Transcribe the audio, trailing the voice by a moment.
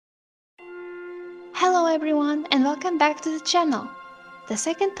Hello everyone and welcome back to the channel! The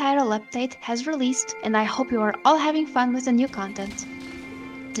second title update has released and I hope you are all having fun with the new content.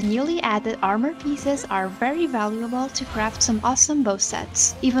 The newly added armor pieces are very valuable to craft some awesome bow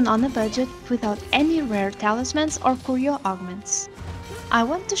sets, even on a budget without any rare talismans or Qurio augments. I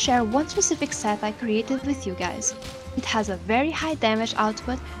want to share one specific set I created with you guys. It has a very high damage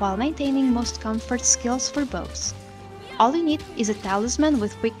output while maintaining most comfort skills for bows. All you need is a talisman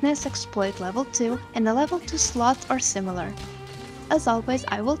with weakness exploit level 2 and a level 2 slot or similar. As always,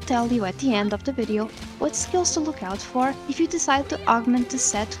 I will tell you at the end of the video what skills to look out for if you decide to augment the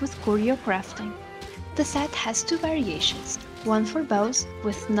set with Qurio Crafting. The set has two variations, one for bows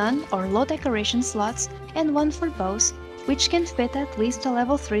with none or low decoration slots and one for bows which can fit at least a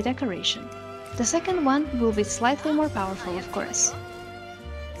level 3 decoration. The second one will be slightly more powerful, of course.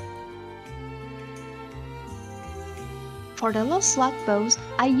 For the low slot bows,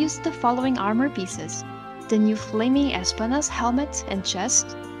 I used the following armor pieces: the new Flaming Espana's helmet and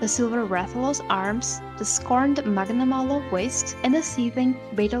chest, the Silver Rathalos arms, the Scorned Magnamalo waist, and the Seething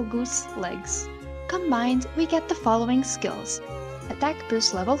Betelgeuse legs. Combined, we get the following skills: Attack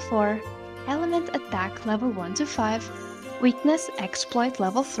Boost level 4, Element Attack level 1 to 5, Weakness Exploit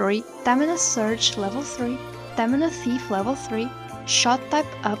level 3, Stamina Surge level 3, Stamina Thief level 3, Shot Type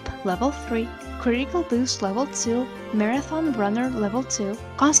Up level 3, Critical Boost level 2, Marathon Runner level 2,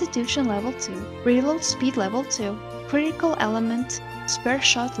 Constitution level 2, Reload Speed level 2, Critical Element, Spare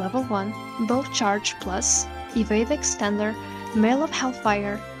Shot level 1, Bow Charge Plus, Evade Extender, Mail of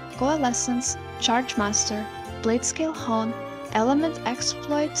Hellfire, Coalescence, Charge Master, Blade Scale Hone, Element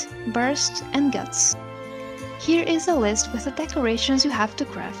Exploit, Burst, and Guts. Here is a list with the decorations you have to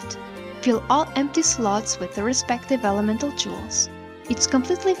craft. Fill all empty slots with the respective elemental jewels. It's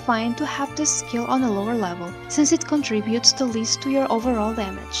completely fine to have this skill on a lower level, since it contributes the least to your overall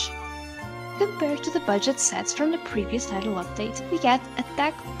damage. Compared to the budget sets from the previous title update, we get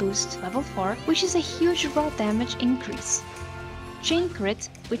Attack Boost level 4, which is a huge raw damage increase. Chain Crit,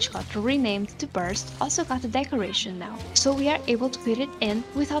 which got renamed to Burst, also got a decoration now, so we are able to fit it in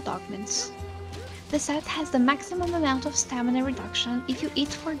without augments. The set has the maximum amount of stamina reduction if you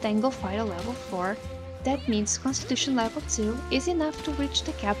eat for Dango Fighter level 4. That means Constitution level 2 is enough to reach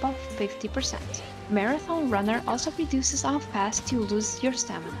the cap of 50%. Marathon Runner also reduces how fast you lose your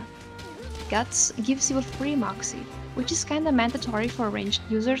stamina. Guts gives you a free Moxie, which is kinda mandatory for ranged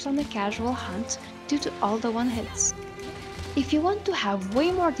users on a casual hunt due to all the one-hits. If you want to have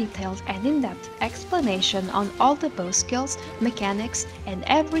way more detailed and in-depth explanation on all the bow skills, mechanics, and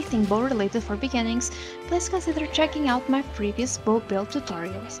everything bow related for beginnings, please consider checking out my previous bow build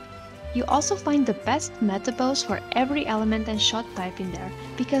tutorials. You also find the best meta bows for every element and shot type in there,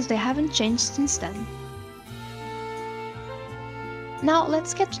 because they haven't changed since then. Now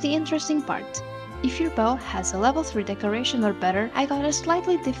let's get to the interesting part. If your bow has a level 3 decoration or better, I got a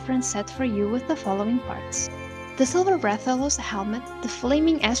slightly different set for you with the following parts: the Silver Rathalos helmet, the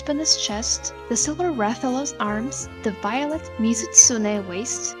Flaming Espana's chest, the Silver Rathalos arms, the Violet Mizutsune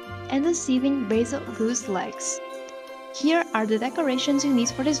waist, and the Seething Betelgeuse legs. Here are the decorations you need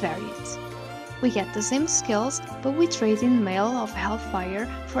for this variant. We get the same skills, but we trade in Mail of Hellfire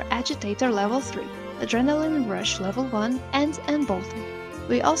for Agitator level 3, Adrenaline Rush level 1, and Embolden.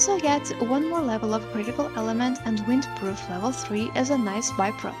 We also get one more level of Critical Element and Windproof level 3 as a nice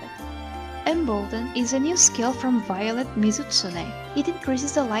byproduct. Embolden is a new skill from Violet Mizutsune. It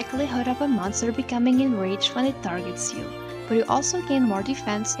increases the likelihood of a monster becoming enraged when it targets you, but you also gain more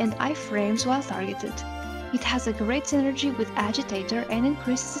defense and iframes while targeted. It has a great synergy with Agitator and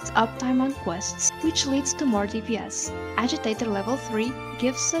increases its uptime on quests, which leads to more DPS. Agitator level 3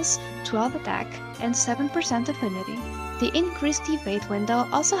 gives us 12 attack and 7% affinity. The increased evade window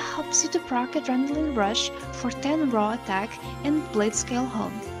also helps you to proc Adrenaline Rush for 10 raw attack and Blade Scale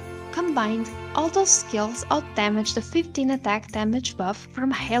Hone. Combined, all those skills outdamage the 15 attack damage buff from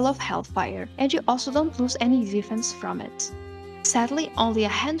Hail of Hellfire, and you also don't lose any defense from it. Sadly, only a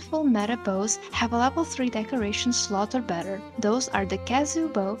handful meta bows have a level 3 decoration slot or better. Those are the Kazu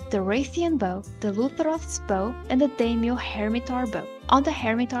bow, the Raytheon bow, the Luthroth's bow, and the Daimyo Hermitar bow. On the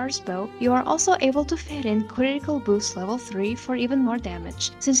Hermitar's bow, you are also able to fit in Critical Boost level 3 for even more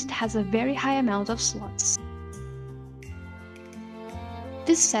damage, since it has a very high amount of slots.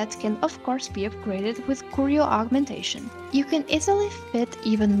 This set can of course be upgraded with Qurio Augmentation. You can easily fit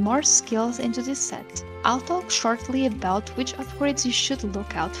even more skills into this set. I'll talk shortly about which upgrades you should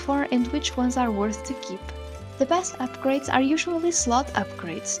look out for and which ones are worth to keep. The best upgrades are usually slot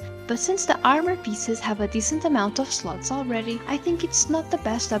upgrades, but since the armor pieces have a decent amount of slots already, I think it's not the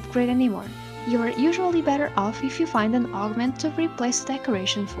best upgrade anymore. You are usually better off if you find an augment to replace the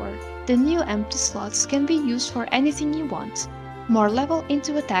decoration for. The new empty slots can be used for anything you want. More level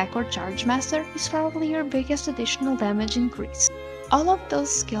into attack or charge master is probably your biggest additional damage increase. All of those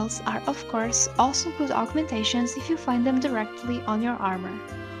skills are of course also good augmentations if you find them directly on your armor.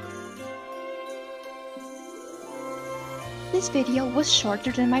 This video was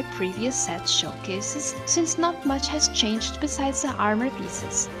shorter than my previous set showcases since not much has changed besides the armor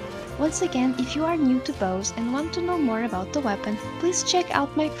pieces. Once again, if you are new to bows and want to know more about the weapon, please check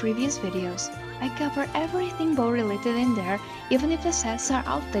out my previous videos. I cover everything bow related in there, even if the sets are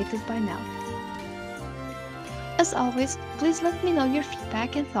outdated by now. As always, please let me know your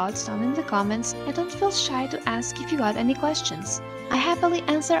feedback and thoughts down in the comments, and don't feel shy to ask if you got any questions. I happily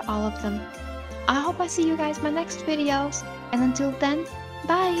answer all of them. I hope I see you guys in my next videos, and until then,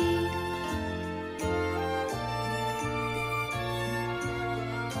 bye!